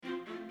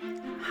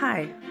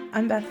Hi,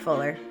 I'm Beth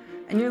Fuller,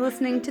 and you're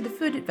listening to the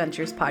Food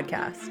Adventures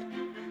podcast.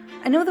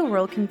 I know the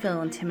world can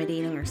feel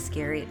intimidating or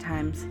scary at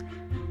times,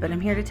 but I'm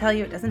here to tell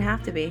you it doesn't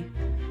have to be.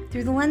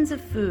 Through the lens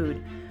of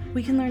food,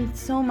 we can learn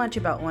so much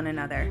about one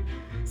another,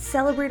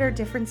 celebrate our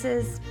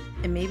differences,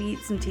 and maybe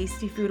eat some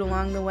tasty food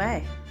along the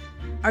way.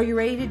 Are you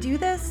ready to do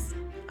this?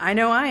 I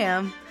know I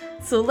am.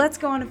 So let's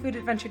go on a food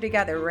adventure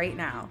together right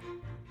now.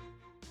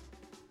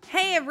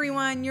 Hey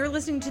everyone, you're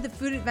listening to the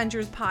Food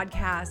Adventures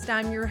podcast.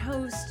 I'm your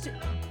host,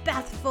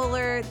 Beth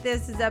Fuller.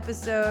 This is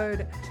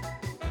episode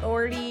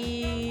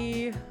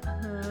 46.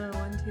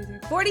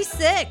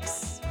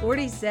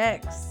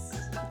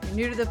 If you're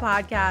new to the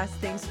podcast,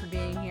 thanks for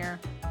being here.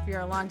 If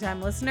you're a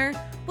longtime listener,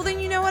 well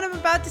then you know what I'm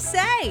about to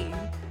say.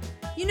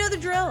 You know the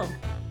drill.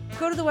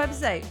 Go to the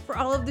website for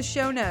all of the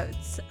show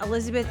notes,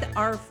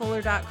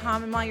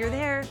 elizabethrfuller.com, and while you're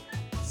there,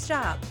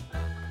 stop.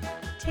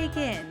 Take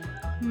in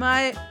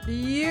my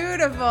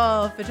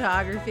beautiful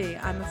photography.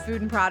 I'm a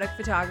food and product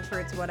photographer.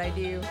 It's what I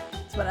do.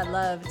 It's what I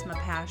love. It's my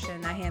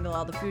passion. I handle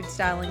all the food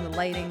styling, the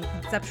lighting,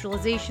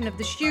 conceptualization of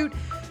the shoot.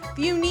 If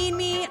you need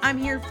me, I'm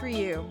here for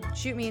you.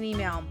 Shoot me an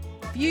email.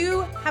 If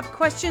you have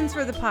questions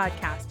for the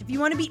podcast, if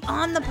you want to be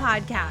on the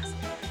podcast,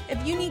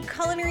 if you need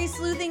culinary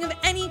sleuthing of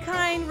any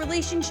kind,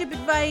 relationship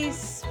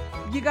advice,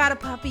 you got a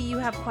puppy, you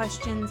have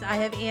questions, I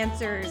have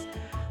answers.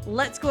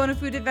 Let's go on a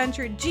food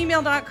adventure at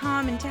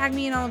gmail.com and tag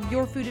me in all of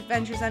your food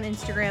adventures on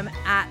Instagram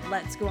at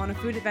Let's Go on a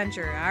Food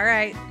Adventure. All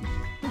right,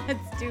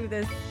 let's do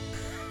this.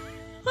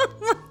 Oh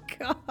my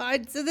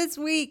God. So this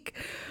week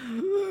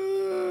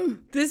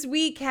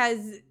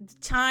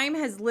time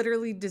has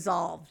literally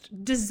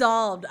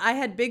dissolved. I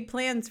had big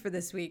plans for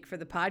this week for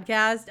the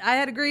podcast. I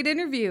had a great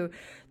interview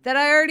that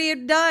I already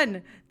had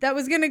done that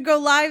was going to go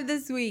live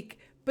this week.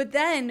 But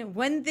then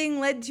one thing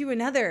led to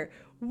another.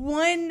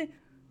 One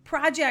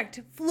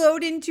project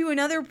flowed into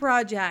another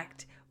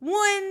project.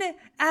 One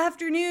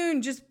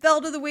afternoon just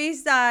fell to the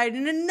wayside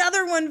and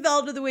another one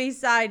fell to the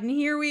wayside. And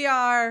here we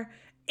are.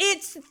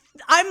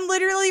 I'm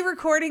literally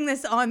recording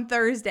this on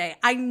Thursday.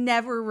 I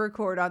never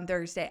record on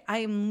Thursday. I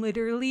am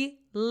literally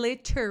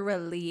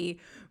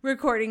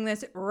recording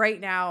this right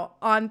now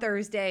on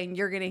Thursday, and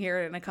you're going to hear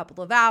it in a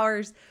couple of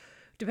hours,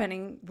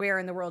 depending where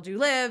in the world you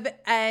live.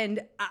 And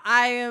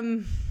I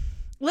am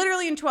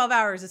literally in 12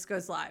 hours, this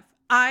goes live.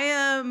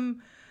 I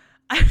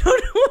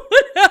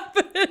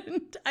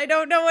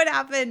don't know what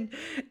happened.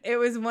 It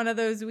was one of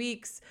those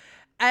weeks.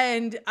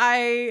 And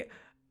I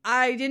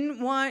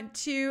didn't want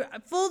to,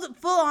 full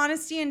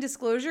honesty and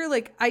disclosure,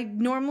 like I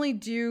normally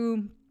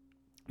do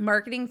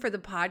marketing for the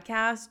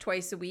podcast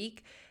twice a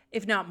week,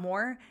 if not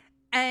more.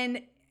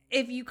 And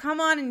if you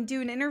come on and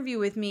do an interview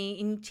with me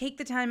and you take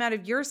the time out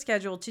of your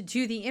schedule to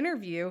do the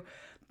interview,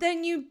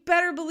 then you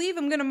better believe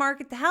I'm going to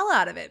market the hell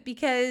out of it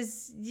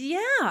because,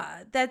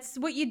 yeah, that's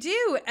what you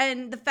do.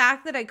 And the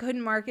fact that I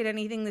couldn't market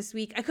anything this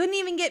week, I couldn't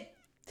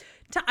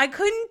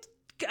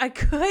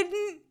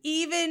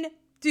even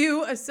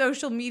do a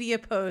social media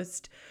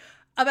post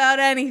about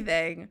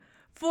anything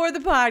for the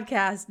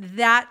podcast.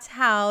 That's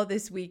how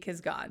this week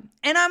has gone.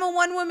 And I'm a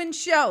one-woman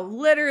show,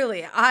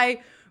 literally.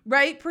 I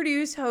write,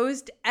 produce,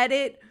 host,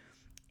 edit,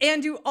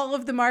 and do all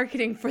of the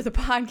marketing for the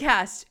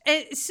podcast.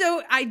 And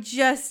so I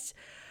just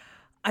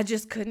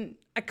couldn't.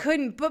 I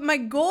couldn't. But my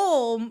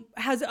goal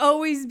has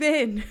always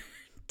been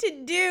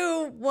to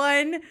do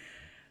one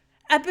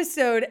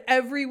episode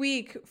every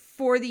week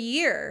for the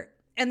year.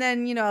 And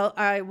then,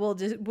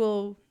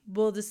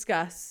 we'll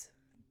discuss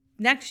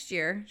next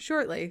year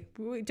shortly.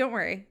 Don't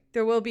worry.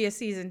 There will be a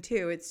season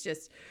 2. It's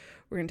just,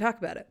 we're going to talk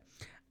about it.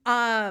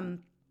 And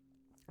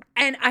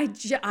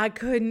I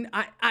couldn't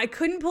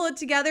pull it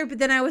together, but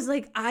then I was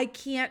like, I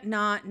can't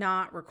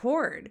not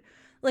record.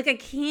 Like I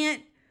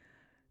can't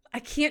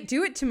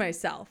do it to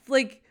myself.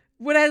 Like,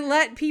 would I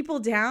let people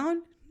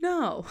down?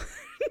 No.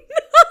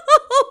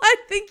 No, I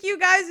think you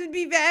guys would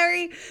be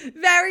very,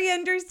 very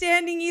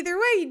understanding either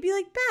way. You'd be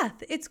like,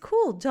 Beth, it's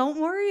cool. Don't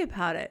worry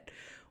about it.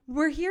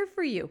 We're here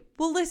for you.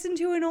 We'll listen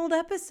to an old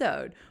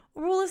episode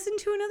or we'll listen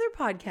to another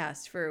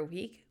podcast for a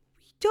week.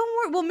 Don't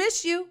worry. We'll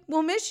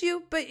miss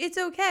you, but it's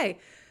okay.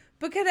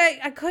 Because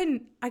I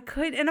couldn't,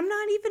 and I'm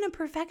not even a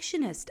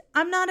perfectionist.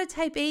 I'm not a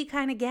type A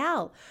kind of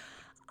gal.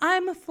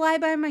 I'm a fly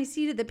by my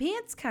seat of the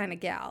pants kind of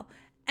gal,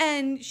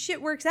 and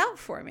shit works out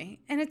for me,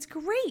 and it's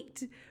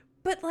great.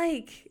 But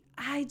like,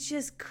 I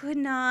just could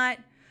not.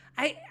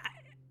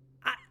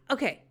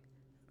 Okay,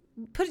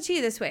 put it to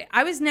you this way: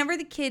 I was never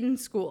the kid in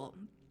school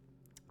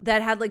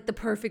that had like the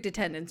perfect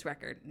attendance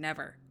record.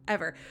 Never,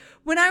 ever.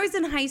 When I was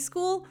in high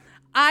school,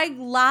 I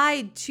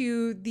lied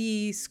to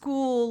the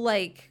school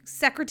like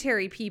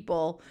secretary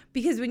people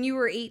because when you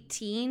were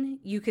 18,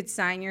 you could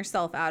sign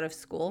yourself out of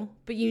school,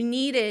 but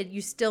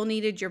you still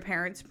needed your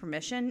parents'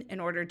 permission in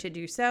order to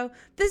do so.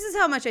 This is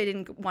how much I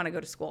didn't want to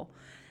go to school.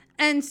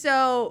 And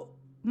so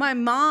my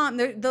mom,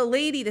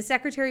 the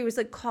secretary was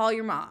like, call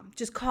your mom.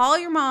 Just call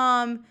your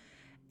mom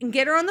and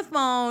get her on the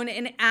phone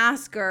and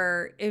ask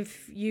her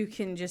if you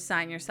can just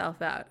sign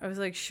yourself out. I was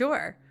like,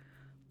 sure.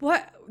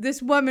 What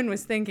this woman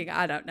was thinking,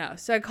 I don't know.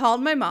 So I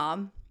called my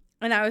mom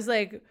and I was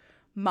like,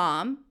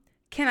 Mom,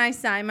 can I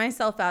sign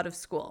myself out of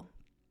school?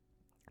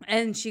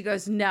 And she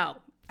goes, no.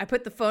 I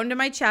put the phone to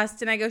my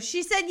chest and I go,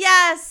 she said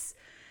yes.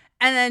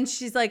 And then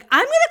she's like,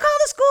 I'm going to call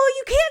the school.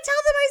 You can't tell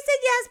them I said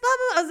yes, blah,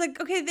 blah, blah. I was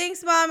like, okay,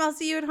 thanks, Mom. I'll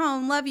see you at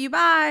home. Love you.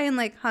 Bye. And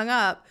like hung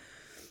up.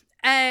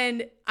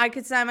 And I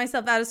could sign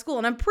myself out of school.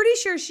 And I'm pretty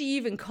sure she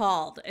even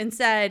called and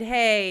said,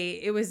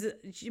 hey,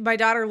 my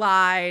daughter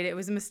lied. It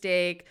was a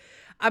mistake.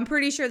 I'm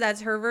pretty sure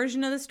that's her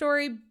version of the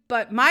story.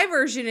 But my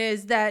version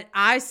is that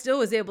I still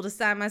was able to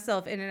sign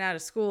myself in and out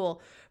of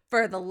school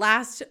for the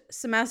last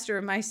semester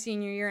of my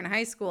senior year in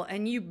high school.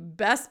 And you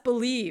best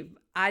believe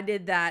I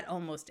did that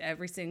almost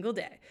every single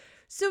day.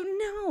 So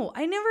no,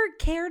 I never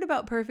cared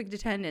about perfect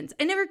attendance.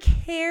 I never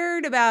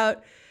cared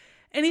about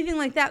anything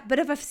like that. But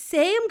if I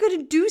say I'm going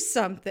to do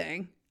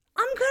something,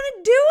 I'm going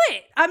to do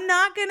it. I'm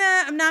not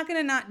going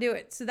to not do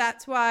it. So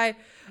that's why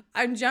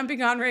I'm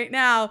jumping on right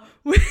now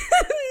with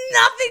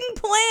nothing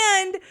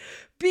planned,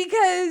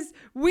 because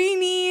we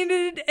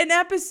needed an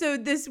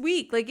episode this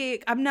week. Like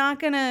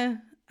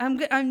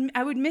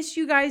I would miss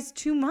you guys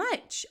too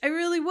much. I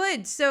really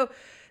would. So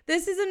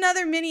this is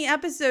another mini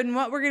episode, and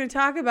what we're going to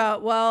talk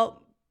about,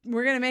 well,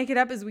 we're going to make it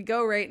up as we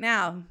go right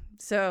now.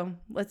 So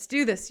let's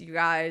do this, you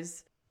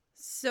guys.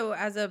 So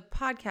as a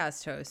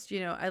podcast host,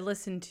 I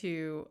listen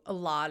to a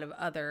lot of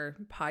other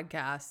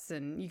podcasts,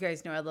 and you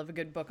guys know I love a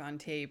good book on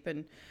tape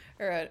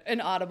or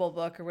an Audible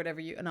book or whatever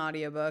an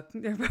audiobook.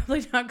 They're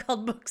probably not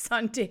called books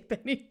on tape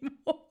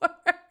anymore.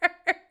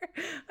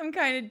 I'm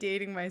kind of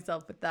dating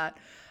myself with that.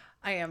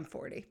 I am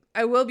 40.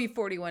 I will be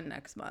 41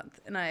 next month,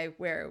 and I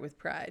wear it with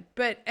pride.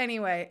 But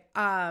anyway,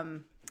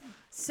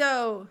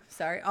 so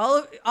sorry.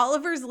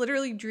 Oliver's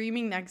literally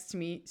dreaming next to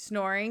me,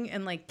 snoring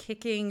and like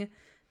kicking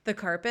the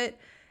carpet.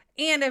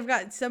 And I've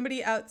got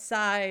somebody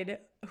outside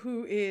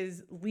who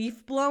is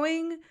leaf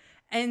blowing.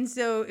 And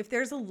so if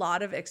there's a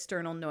lot of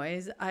external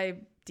noise, I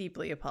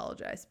deeply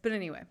apologize. But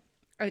anyway,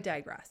 I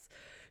digress.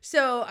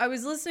 So I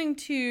was listening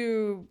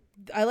to,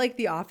 I like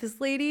The Office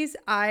Ladies.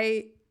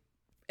 I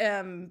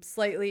am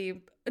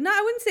slightly,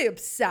 I wouldn't say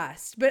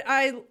obsessed, but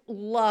I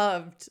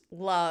loved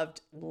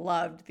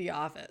The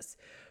Office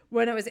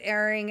when it was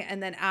airing.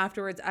 And then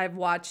afterwards, I've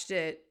watched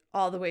it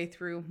all the way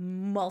through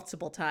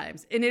multiple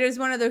times. And it is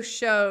one of those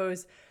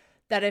shows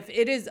that if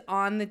it is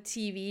on the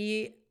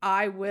TV,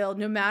 I will,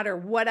 no matter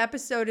what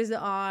episode is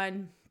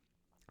on,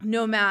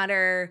 no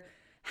matter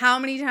how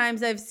many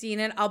times I've seen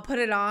it, I'll put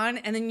it on.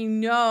 And then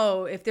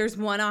if there's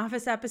one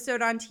Office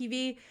episode on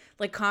TV,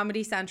 like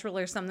Comedy Central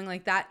or something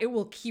like that, it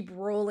will keep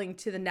rolling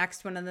to the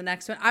next one and the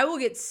next one. I will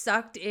get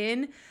sucked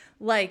in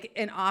like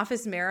an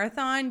Office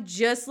marathon,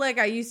 just like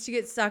I used to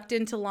get sucked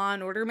into Law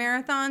and Order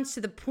marathons,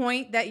 to the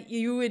point that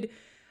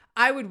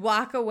I would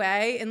walk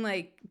away and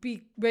like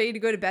be ready to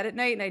go to bed at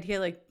night, and I'd hear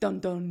like dun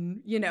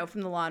dun,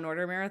 from the Law and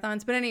Order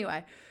marathons. But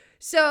anyway,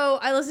 so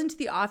I listened to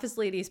the Office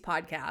Ladies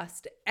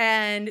podcast,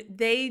 and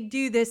they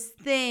do this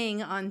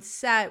thing on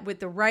set with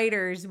the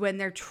writers when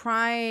they're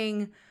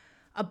trying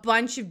a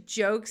bunch of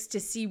jokes to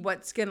see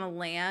what's going to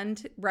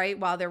land, right?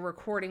 While they're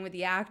recording with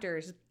the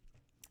actors,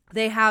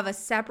 they have a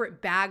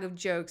separate bag of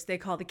jokes they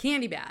call the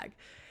candy bag.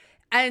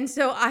 And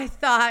so I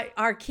thought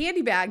our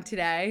candy bag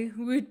today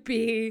would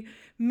be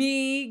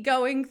me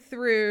going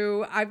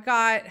through, I've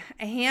got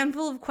a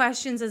handful of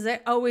questions, as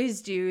I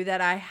always do, that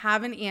I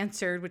haven't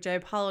answered, which I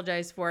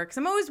apologize for, because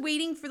I'm always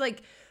waiting for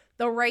like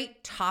the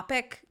right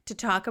topic to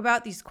talk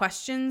about these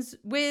questions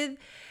with.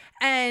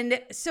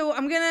 And so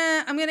I'm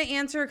gonna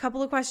answer a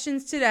couple of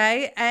questions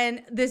today,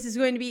 and this is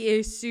going to be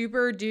a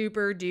super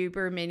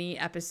duper mini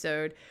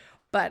episode.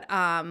 But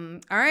all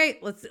right,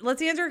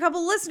 let's answer a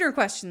couple listener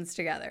questions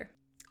together.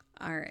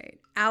 All right.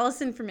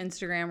 Allison from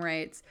Instagram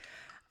writes,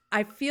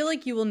 I feel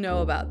like you will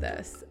know about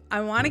this.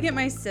 I want to get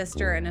my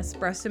sister an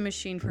espresso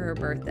machine for her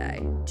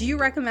birthday. Do you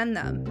recommend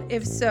them?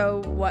 If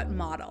so, what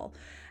model?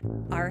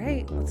 All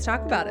right, let's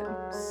talk about it.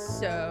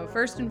 So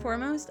first and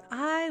foremost,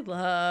 I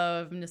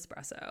love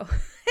Nespresso.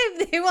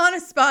 If they want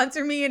to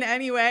sponsor me in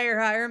any way or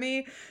hire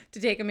me to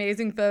take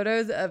amazing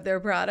photos of their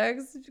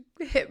products,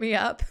 hit me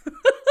up.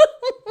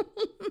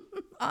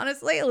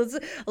 Honestly,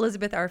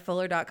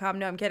 ElizabethRFuller.com.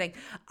 No, I'm kidding.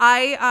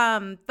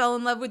 I fell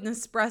in love with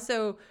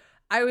Nespresso.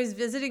 I was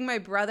visiting my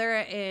brother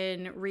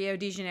in Rio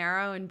de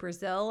Janeiro in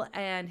Brazil,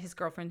 and his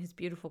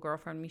beautiful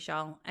girlfriend,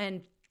 Michelle.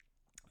 And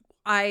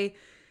I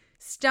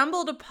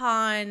stumbled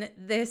upon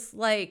this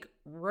like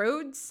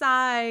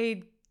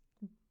roadside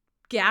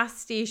gas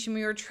station.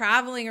 We were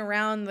traveling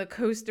around the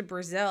coast of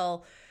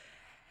Brazil,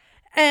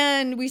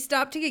 and we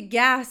stopped to get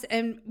gas,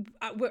 and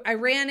I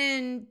ran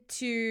in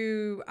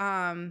to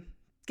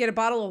get a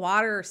bottle of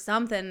water or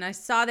something, and I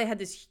saw they had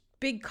this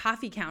big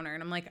coffee counter,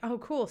 and I'm like, oh,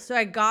 cool. So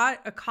I got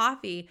a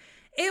coffee.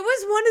 It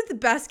was one of the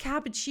best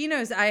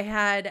cappuccinos I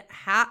had.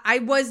 I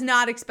was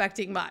not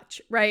expecting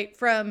much, right,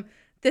 from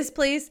this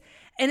place.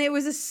 And it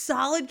was a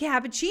solid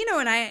cappuccino.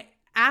 And I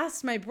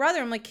asked my brother,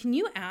 I'm like, can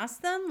you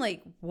ask them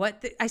like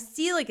I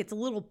see like it's a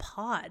little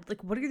pod.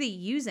 Like, what are they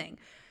using?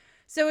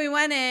 So we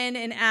went in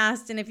and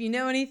asked. And if you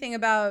know anything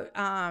about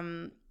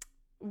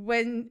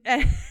when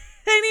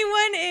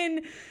anyone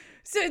in,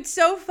 so it's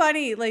so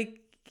funny.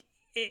 Like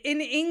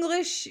in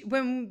English,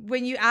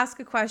 when you ask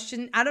a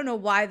question, I don't know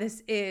why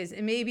this is,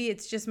 and maybe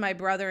it's just my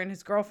brother and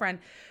his girlfriend,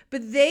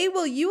 but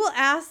you will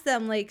ask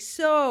them like,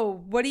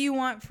 so what do you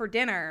want for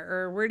dinner?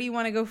 Or where do you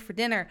want to go for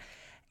dinner?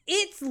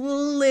 It's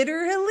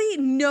literally,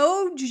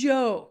 no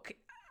joke,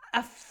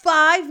 a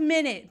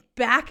 5-minute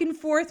back and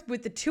forth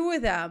with the two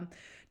of them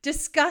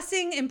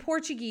discussing in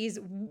Portuguese,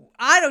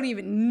 I don't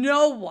even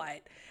know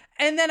what.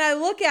 And then I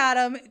look at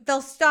them,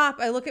 they'll stop.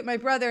 I look at my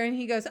brother and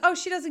he goes, oh,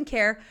 she doesn't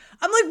care.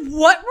 I'm like,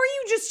 what were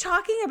you just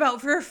talking about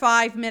for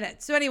 5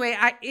 minutes? So anyway,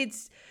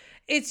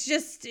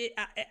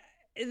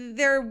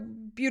 they're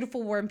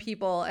beautiful, warm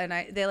people, and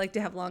they like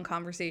to have long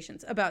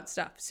conversations about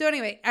stuff. So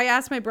anyway, I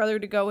asked my brother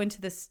to go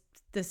into this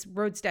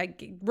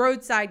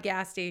roadside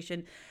gas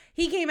station.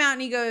 He came out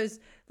and he goes,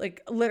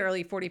 like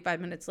literally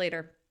 45 minutes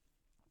later,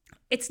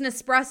 it's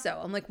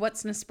Nespresso. I'm like,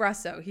 what's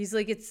Nespresso? He's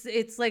like,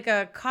 it's like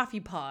a coffee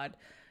pod.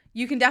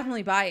 You can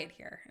definitely buy it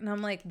here. And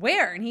I'm like,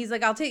 where? And he's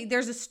like,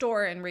 there's a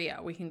store in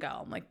Rio. We can go.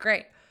 I'm like,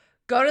 great.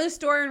 Go to the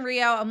store in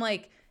Rio. I'm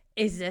like,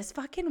 is this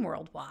fucking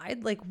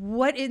worldwide? Like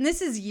what? And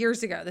this is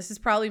years ago. This is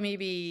probably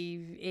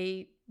maybe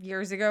 8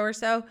 years ago or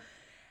so.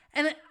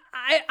 And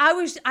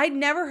I'd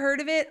never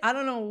heard of it. I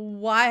don't know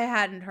why I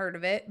hadn't heard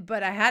of it,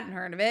 but I hadn't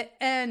heard of it.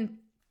 And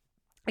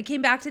I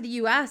came back to the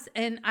US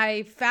and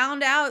I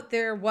found out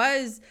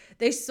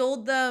they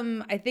sold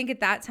them, I think at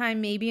that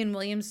time, maybe in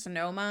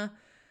Williams-Sonoma.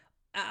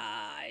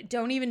 I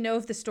don't even know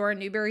if the store in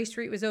Newbury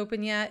Street was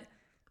open yet,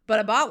 but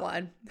I bought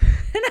one.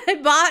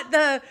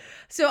 And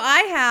so I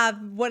have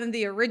one of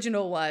the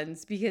original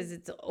ones because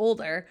it's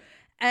older,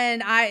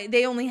 and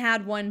they only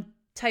had one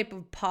type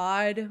of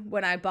pod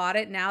when I bought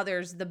it. Now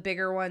there's the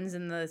bigger ones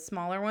and the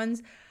smaller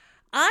ones.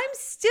 I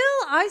still,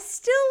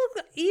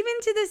 even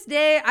to this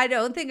day, I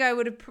don't think I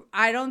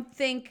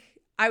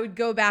would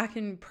go back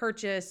and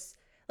purchase,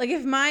 like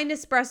if my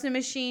Nespresso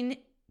machine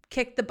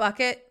kicked the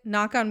bucket,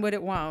 knock on wood,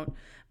 it won't.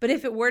 But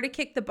if it were to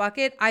kick the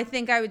bucket, I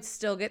think I would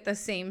still get the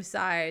same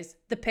size,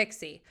 the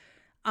Pixie,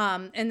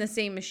 and the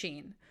same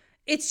machine.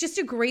 It's just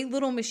a great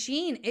little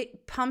machine.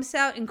 It pumps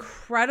out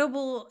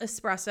incredible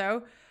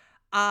espresso.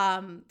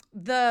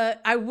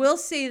 I will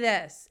say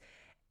this,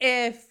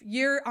 if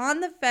you're on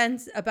the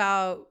fence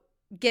about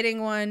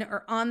getting one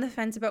or on the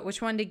fence about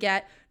which one to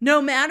get,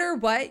 no matter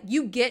what,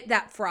 you get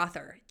that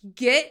frother.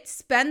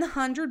 Spend the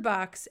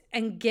 $100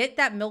 and get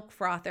that milk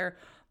frother.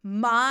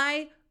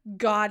 My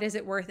God, is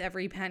it worth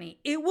every penny?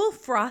 It will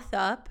froth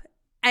up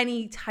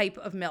any type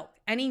of milk,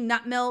 any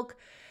nut milk,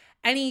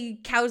 any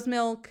cow's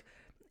milk,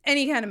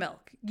 any kind of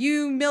milk.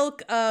 You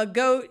milk a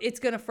goat,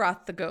 it's going to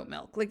froth the goat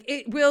milk. Like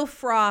it will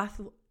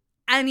froth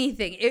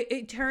anything.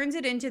 It turns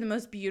it into the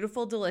most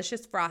beautiful,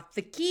 delicious froth.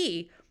 The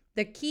key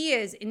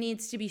is it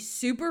needs to be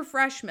super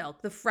fresh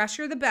milk. The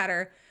fresher, the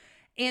better,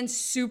 and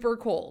super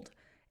cold.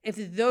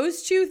 If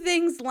those two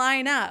things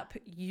line up,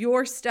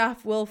 your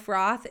stuff will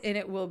froth and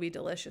it will be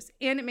delicious.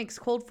 And it makes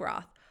cold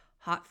froth,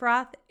 hot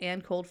froth,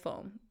 and cold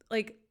foam.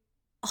 Like,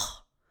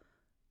 oh,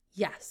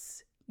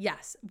 yes.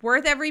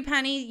 Worth every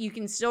penny. You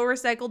can still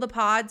recycle the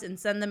pods and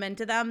send them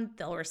into them.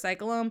 They'll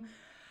recycle them.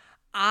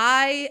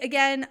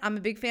 I'm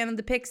a big fan of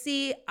the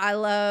Pixie. I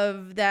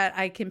love that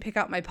I can pick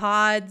out my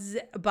pods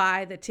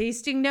by the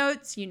tasting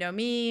notes. You know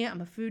me,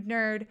 I'm a food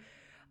nerd.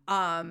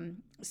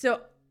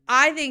 So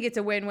I think it's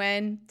a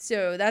win-win.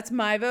 So that's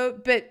my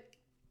vote. But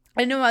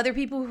I know other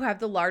people who have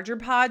the larger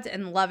pods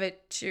and love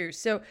it too.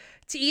 So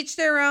to each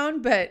their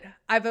own, but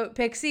I vote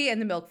Pixie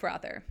and the milk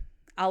frother.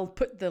 I'll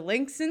put the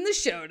links in the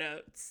show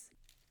notes.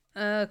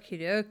 Okie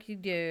dokie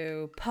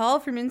do. Paul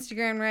from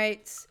Instagram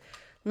writes,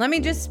 let me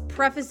just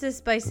preface this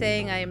by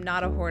saying I am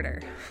not a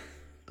hoarder.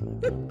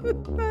 It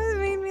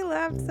made me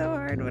laugh so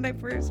hard when I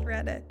first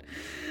read it.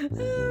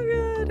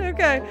 Oh, God.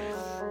 Okay.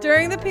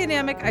 During the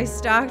pandemic, I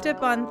stocked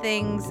up on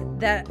things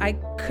that I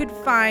could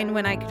find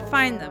when I could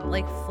find them,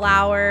 like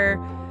flour,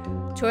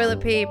 toilet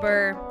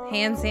paper,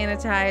 hand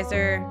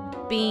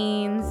sanitizer,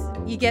 beans.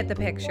 You get the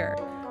picture.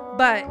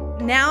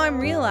 But now I'm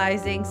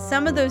realizing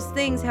some of those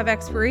things have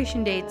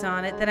expiration dates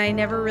on it that I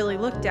never really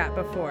looked at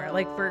before.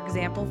 Like, for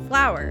example,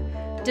 flour.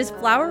 Does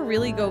flour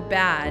really go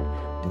bad?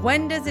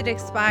 When does it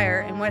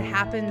expire, and what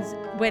happens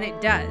when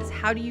it does?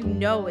 How do you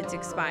know it's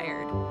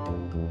expired?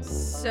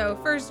 So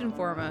first and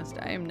foremost,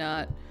 I am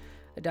not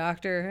a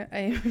doctor. I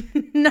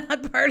am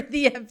not part of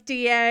the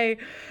FDA,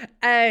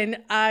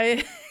 and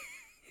I'm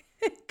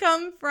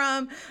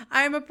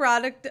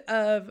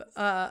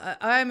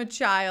a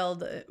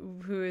child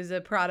who is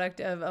a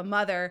product of a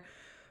mother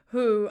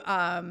who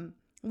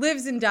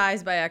lives and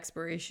dies by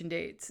expiration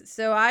dates.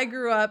 So I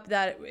grew up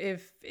that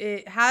if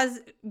it has,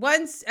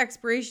 once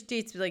expiration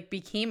dates like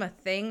became a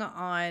thing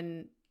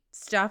on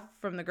stuff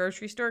from the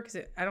grocery store, because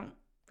I don't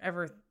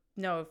ever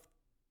know if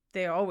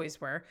they always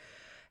were.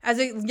 As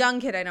a young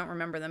kid, I don't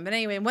remember them. But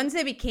anyway, once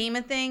they became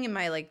a thing in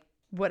my like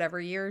whatever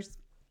years,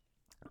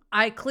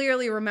 I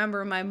clearly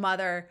remember my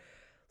mother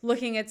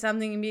looking at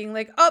something and being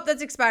like, oh,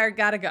 that's expired,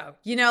 gotta go.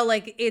 You know,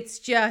 like it's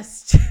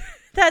just,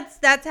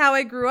 that's how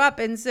I grew up.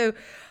 And so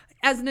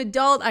as an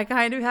adult, I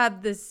kind of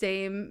have the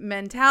same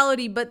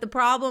mentality, but the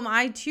problem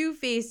I too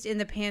faced in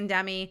the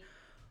pandemic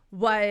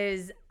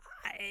was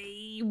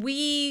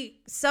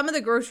some of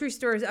the grocery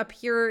stores up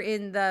here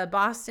in the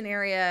Boston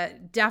area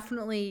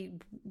definitely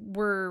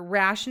were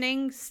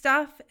rationing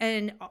stuff,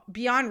 and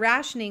beyond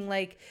rationing,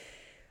 like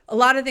a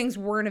lot of things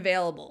weren't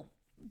available.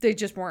 They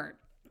just weren't.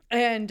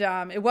 And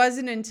it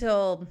wasn't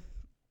until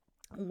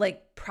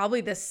like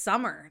probably this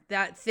summer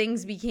that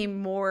things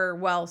became more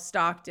well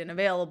stocked and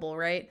available,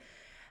 right?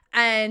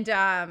 And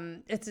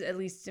it's, at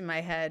least in my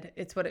head,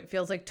 it's what it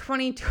feels like.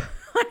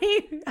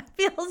 2020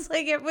 feels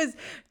like it was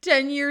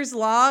 10 years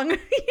long, kind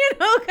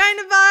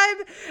of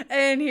vibe.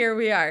 And here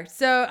we are.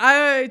 So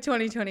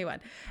 2021.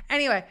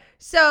 Anyway,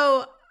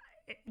 so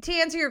to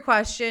answer your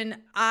question,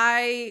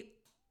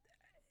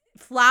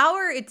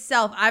 flour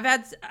itself, I've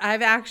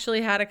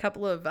actually had a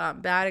couple of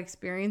bad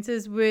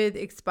experiences with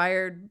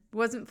expired. It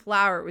wasn't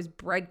flour, it was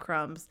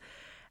breadcrumbs.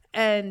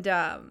 And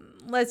I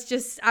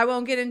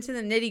won't get into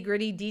the nitty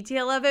gritty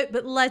detail of it,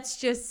 but let's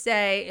just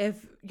say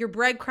if your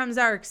breadcrumbs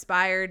are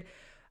expired,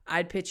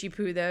 I'd pitchy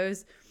poo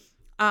those.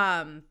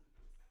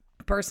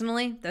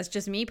 Personally, that's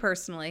just me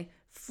personally.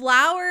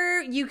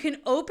 Flour, you can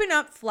open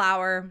up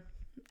flour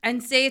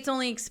and say it's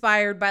only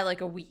expired by like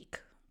a week.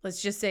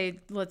 Let's use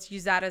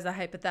that as a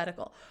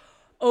hypothetical.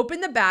 Open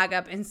the bag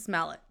up and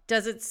smell it.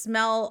 Does it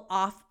smell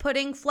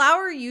off-putting?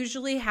 Flour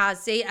usually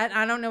has,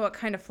 I don't know what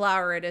kind of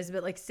flour it is,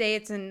 but like say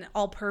it's an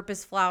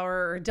all-purpose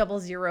flour or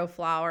 00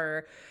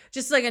 flour,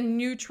 just like a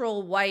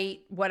neutral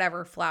white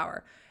whatever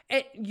flour.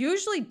 It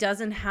usually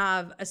doesn't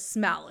have a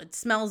smell. It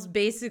smells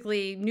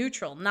basically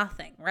neutral,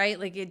 nothing, right?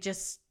 Like it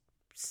just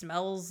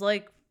smells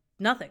like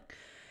nothing.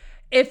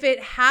 If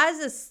it has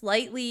a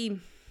slightly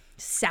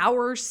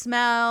sour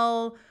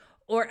smell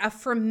or a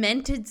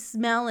fermented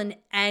smell in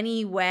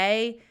any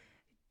way,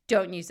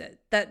 don't use it.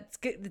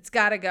 It's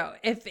got to go.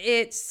 If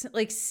it's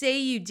like, say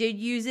you did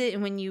use it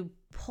and when you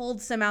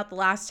pulled some out the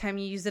last time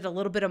you used it, a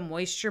little bit of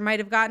moisture might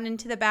have gotten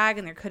into the bag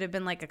and there could have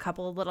been like a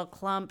couple of little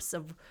clumps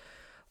of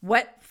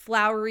wet,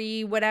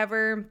 floury,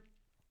 whatever,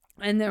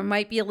 and there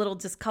might be a little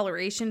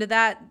discoloration to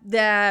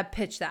that,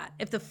 pitch that.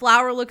 If the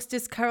flour looks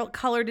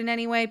discolored in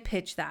any way,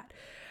 pitch that.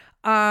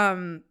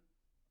 My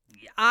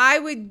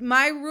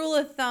rule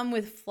of thumb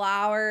with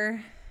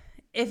flour,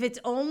 if it's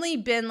only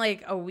been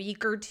like a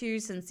week or two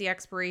since the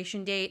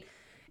expiration date,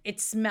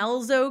 it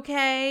smells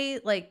okay,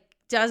 like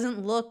doesn't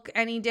look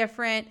any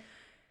different,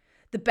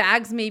 the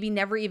bag's maybe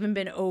never even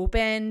been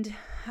opened,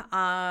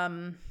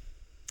 then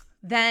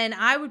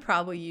I would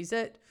probably use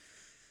it.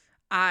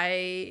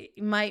 I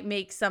might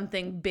make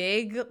something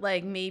big,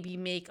 like maybe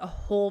make a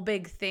whole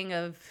big thing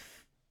of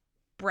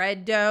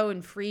bread dough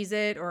and freeze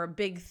it, or a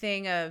big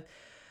thing of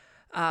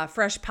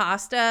fresh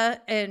pasta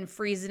and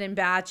freeze it in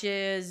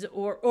batches,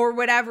 or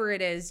whatever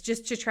it is,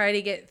 just to try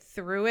to get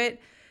through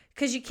it.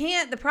 Because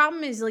the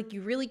problem is like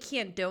you really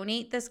can't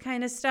donate this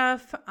kind of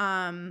stuff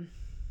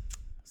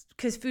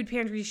because food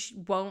pantries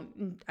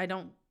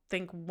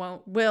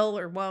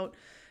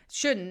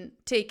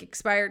shouldn't take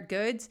expired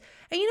goods,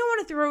 and you don't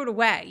want to throw it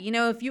away.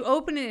 If you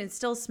open it and it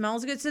still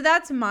smells good. So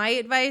that's my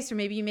advice. Or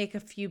maybe you make a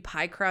few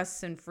pie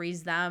crusts and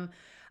freeze them.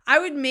 I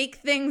would make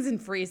things and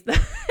freeze them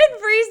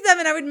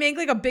and I would make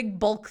like a big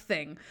bulk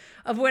thing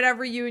of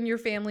whatever you and your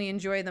family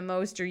enjoy the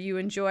most, or you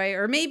enjoy,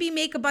 or maybe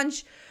make a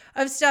bunch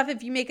of stuff.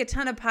 If you make a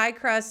ton of pie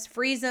crusts,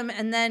 freeze them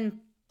and then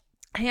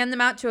hand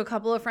them out to a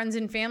couple of friends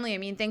and family. I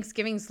mean,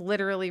 Thanksgiving's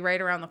literally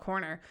right around the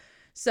corner.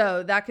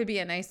 So that could be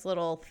a nice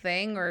little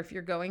thing. Or if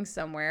you're going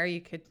somewhere,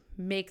 you could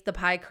make the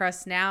pie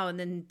crust now and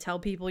then tell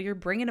people you're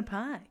bringing a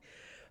pie.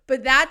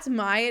 But that's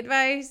my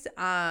advice.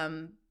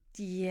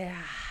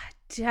 Yeah,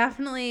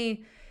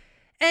 definitely.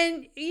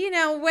 And,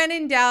 when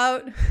in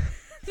doubt,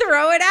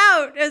 throw it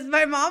out, as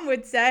my mom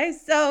would say.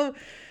 So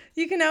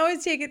you can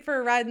always take it for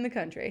a ride in the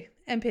country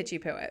and pitchy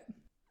poo it.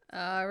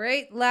 All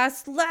right,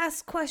 last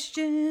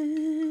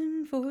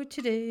question for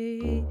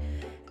today.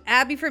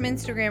 Abby from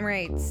Instagram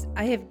writes,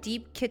 I have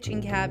deep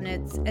kitchen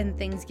cabinets and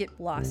things get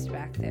lost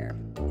back there.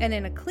 And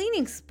in a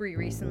cleaning spree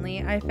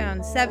recently, I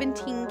found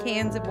 17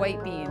 cans of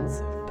white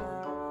beans.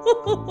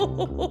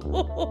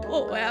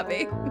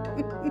 Abby,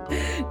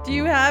 do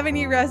you have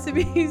any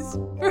recipes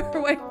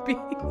for white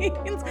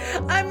beans?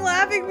 I'm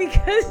laughing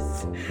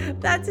because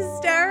that's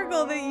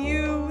hysterical that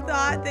you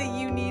thought that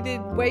you needed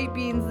white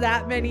beans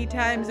that many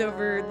times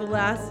over the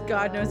last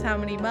God knows how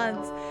many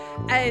months,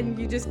 and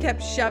you just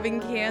kept shoving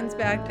cans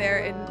back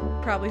there,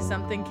 and probably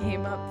something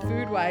came up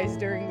food-wise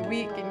during the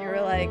week and you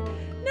were like,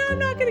 no, I'm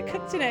not going to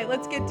cook tonight.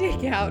 Let's get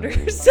takeout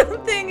or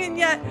something. And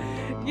yet,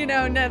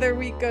 another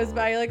week goes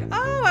by. You're like,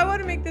 oh, I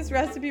want to make this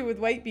recipe with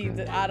white beans.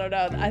 And I don't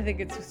know. I think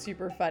it's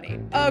super funny.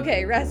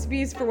 Okay,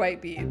 recipes for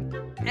white beans.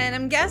 And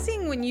I'm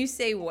guessing when you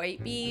say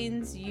white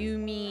beans, you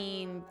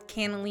mean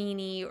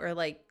cannellini or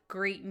like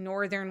Great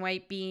Northern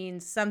white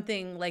beans,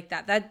 something like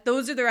that.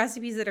 Those are the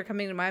recipes that are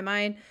coming to my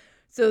mind.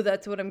 So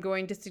that's what I'm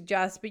going to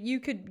suggest. But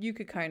you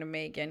could kind of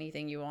make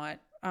anything you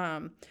want.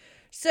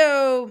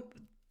 So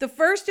the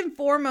first and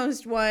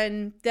foremost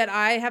one that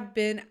I have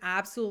been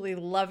absolutely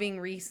loving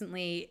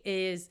recently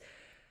is,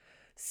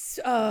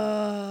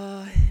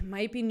 it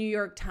might be New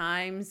York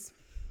Times.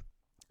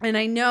 And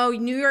I know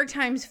New York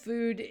Times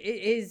food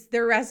is,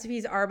 their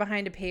recipes are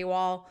behind a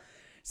paywall.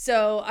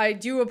 So I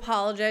do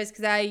apologize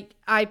because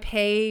I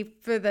pay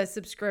for the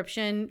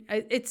subscription.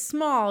 It's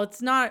small.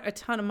 It's not a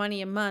ton of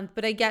money a month,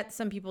 but I get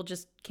some people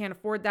just can't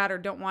afford that or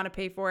don't want to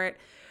pay for it.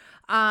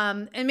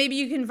 And maybe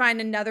you can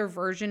find another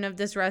version of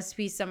this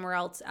recipe somewhere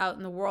else out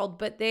in the world,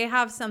 but they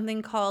have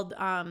something called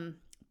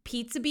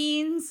pizza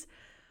beans.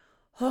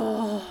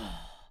 Oh,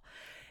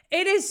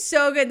 it is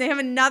so good. They have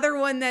another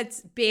one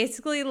that's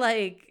basically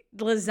like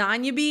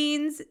lasagna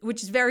beans,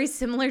 which is very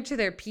similar to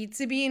their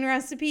pizza bean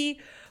recipe,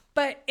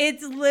 but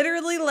it's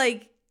literally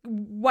like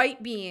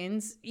white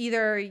beans,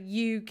 either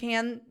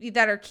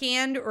that are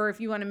canned, or if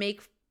you want to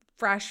make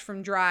fresh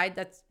from dried,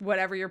 that's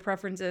whatever your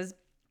preference is,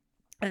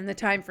 and the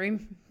time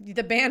frame,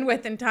 the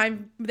bandwidth and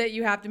time that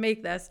you have to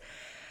make this.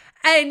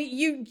 And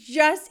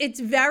it's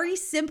very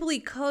simply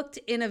cooked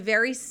in a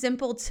very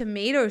simple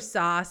tomato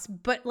sauce,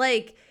 but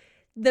like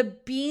the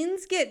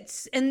beans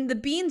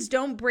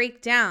don't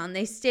break down.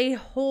 They stay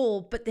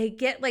whole, but they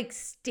get like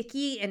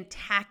sticky and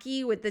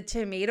tacky with the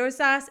tomato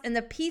sauce. And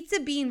the pizza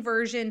bean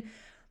version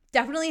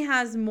definitely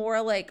has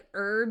more like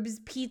herbs,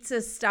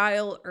 pizza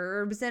style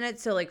herbs in it.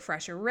 So like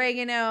fresh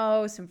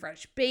oregano, some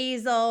fresh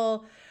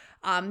basil.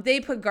 They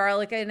put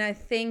garlic in, I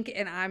think,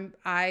 and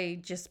I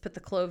just put the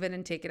clove in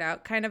and take it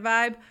out kind of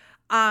vibe.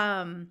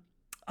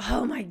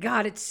 Oh my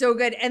God, it's so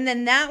good. And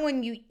then that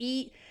one you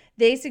eat,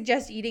 they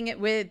suggest eating it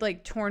with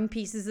like torn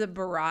pieces of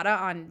burrata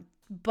on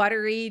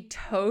buttery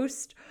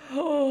toast.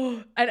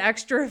 Oh, an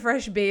extra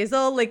fresh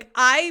basil. Like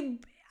I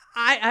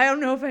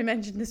don't know if I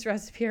mentioned this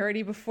recipe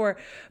already before,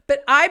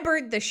 but I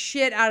burnt the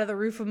shit out of the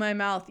roof of my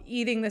mouth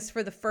eating this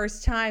for the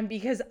first time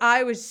because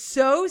I was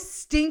so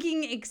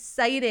stinking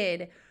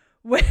excited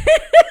when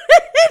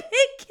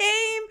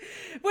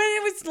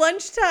it was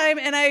lunchtime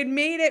and I had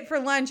made it for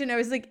lunch and I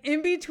was like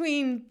in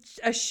between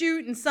a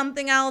shoot and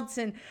something else.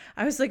 And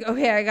I was like,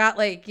 okay, I got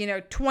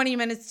 20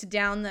 minutes to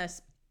down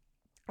this.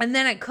 And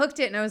then I cooked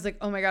it and I was like,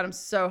 oh my God, I'm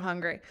so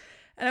hungry.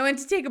 And I went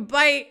to take a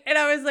bite and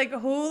I was like,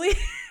 holy shit.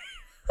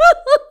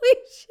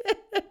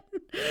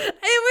 It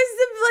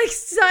was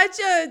such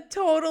a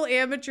total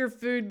amateur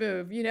food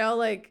move,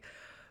 like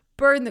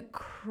burn the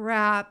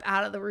crap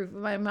out of the roof of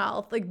my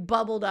mouth, like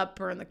bubbled up,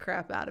 burn the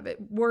crap out of it.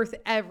 Worth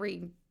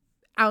every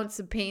ounce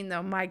of pain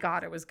though. My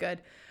God, it was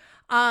good.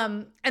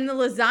 And the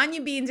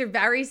lasagna beans are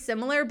very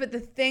similar, but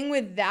the thing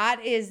with that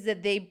is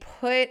that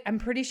I'm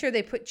pretty sure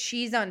they put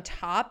cheese on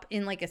top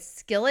in like a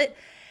skillet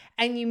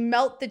and you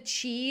melt the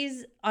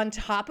cheese on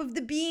top of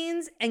the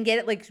beans and get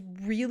it like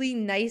really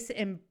nice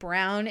and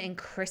brown and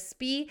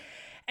crispy.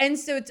 And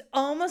so it's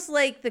almost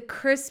like the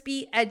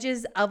crispy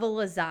edges of a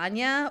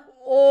lasagna.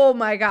 Oh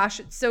my gosh,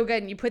 it's so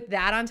good. And you put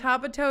that on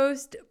top of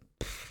toast.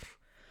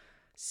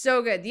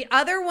 So good. The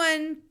other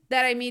one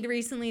that I made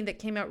recently that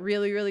came out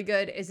really, really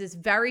good is this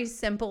very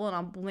simple, and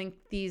I'll link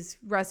these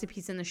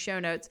recipes in the show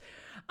notes.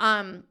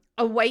 A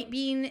white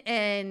bean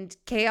and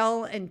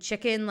kale and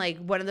chicken, like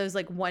one of those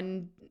like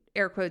one,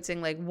 air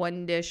quoting, like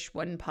one dish,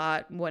 one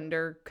pot,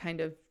 wonder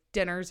kind of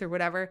dinners or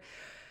whatever.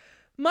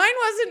 Mine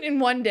wasn't in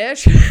one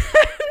dish. I'm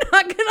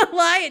not going to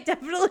lie. It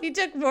definitely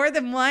took more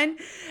than one.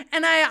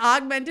 And I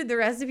augmented the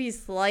recipe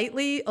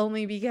slightly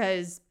only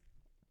because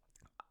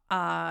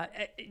I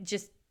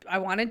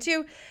wanted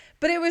to.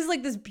 But it was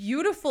like this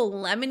beautiful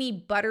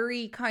lemony,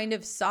 buttery kind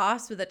of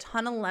sauce with a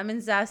ton of lemon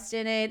zest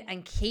in it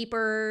and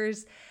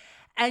capers.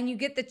 And you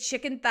get the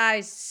chicken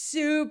thighs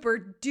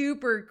super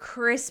duper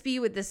crispy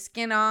with the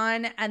skin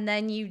on. And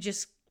then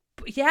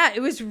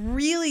it was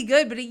really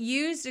good. But it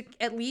used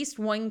at least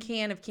 1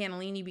 can of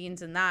cannellini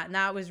beans in that. And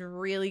that was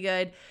really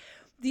good.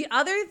 The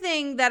other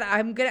thing that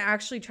I'm going to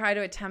actually try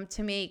to attempt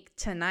to make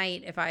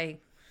tonight, if I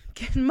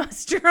can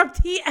muster up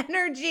the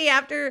energy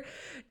after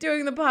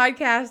doing the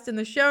podcast and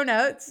the show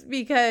notes,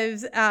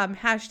 because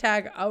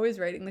hashtag always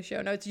writing the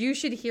show notes. You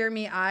should hear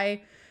me.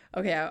 I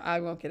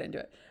won't get into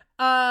it.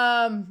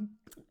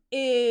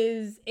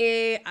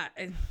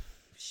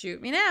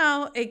 Shoot me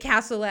now, a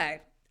cassoulet.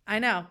 I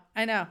know.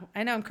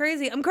 I'm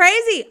crazy.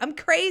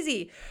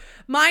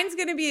 Mine's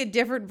going to be a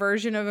different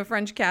version of a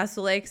French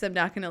cassoulet because I'm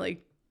not going to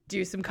like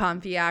do some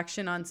comfy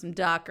action on some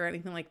duck or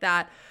anything like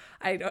that.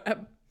 I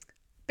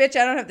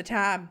don't have the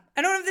time.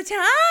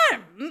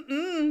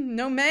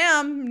 No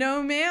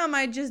ma'am.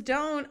 I just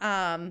don't.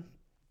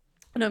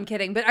 No, I'm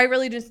kidding. But I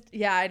really just,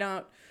 I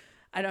don't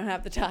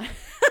have the time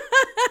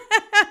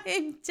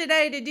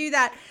today to do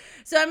that.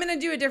 So I'm going to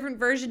do a different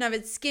version of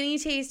it. Skinny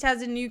Taste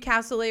has a new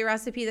cassoulet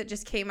recipe that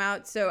just came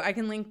out. So I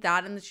can link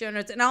that in the show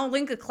notes. And I'll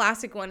link a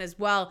classic one as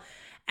well.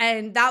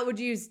 And that would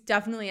use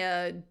definitely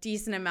a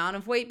decent amount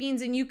of white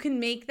beans. And you can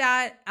make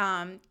that,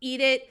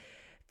 eat it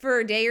for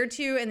a day or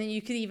two, and then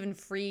you could even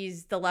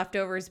freeze the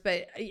leftovers.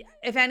 But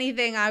if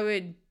anything, I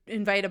would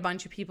invite a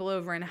bunch of people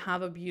over and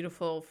have a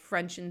beautiful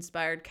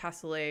French-inspired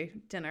cassoulet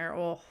dinner.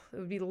 Oh, it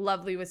would be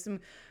lovely with some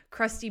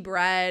crusty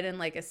bread and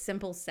like a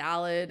simple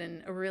salad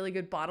and a really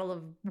good bottle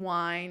of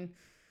wine.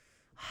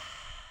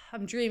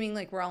 I'm dreaming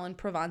like we're all in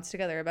Provence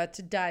together, about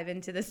to dive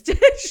into this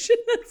dish.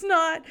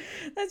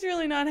 That's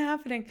really not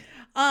happening.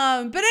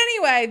 But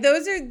anyway,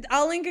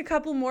 I'll link a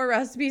couple more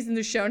recipes in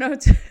the show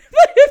notes. If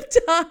I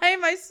have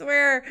time,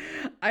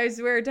 I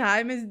swear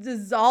time is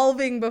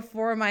dissolving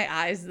before my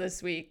eyes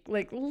this week.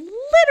 Like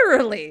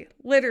literally.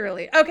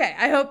 Okay,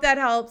 I hope that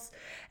helps.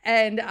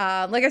 And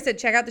like I said,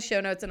 check out the show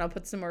notes and I'll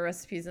put some more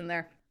recipes in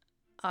there.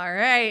 All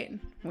right,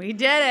 we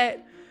did it.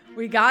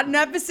 We got an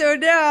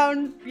episode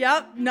down.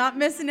 Yep, not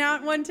missing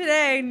out one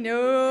today.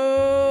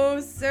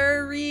 No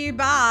sirree,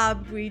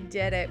 Bob. We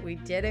did it.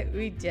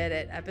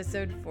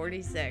 Episode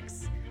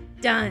 46.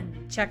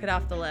 Done. Check it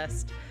off the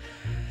list.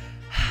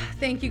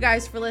 Thank you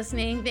guys for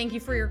listening. Thank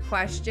you for your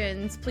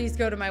questions. Please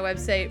go to my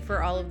website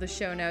for all of the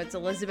show notes,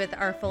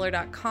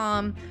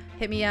 ElizabethRfuller.com.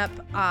 Hit me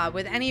up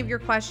with any of your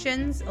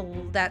questions.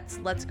 That's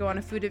Let's Go on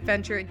a Food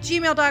Adventure at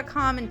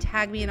gmail.com, and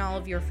tag me in all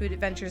of your food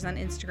adventures on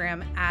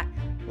Instagram at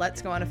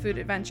Let's Go on a Food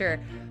Adventure.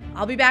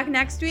 I'll be back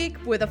next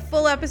week with a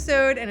full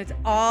episode, and it's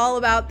all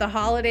about the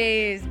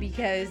holidays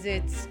because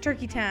it's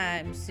turkey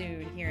time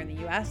soon here in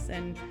the US,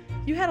 and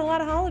you had a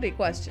lot of holiday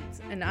questions,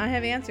 and I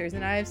have answers,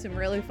 and I have some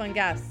really fun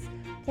guests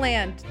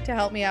planned to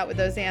help me out with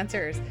those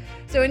answers.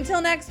 So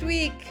until next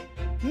week,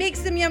 make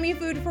some yummy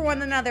food for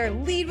one another,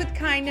 lead with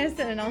kindness,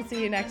 and I'll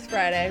see you next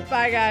Friday.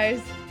 Bye,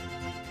 guys.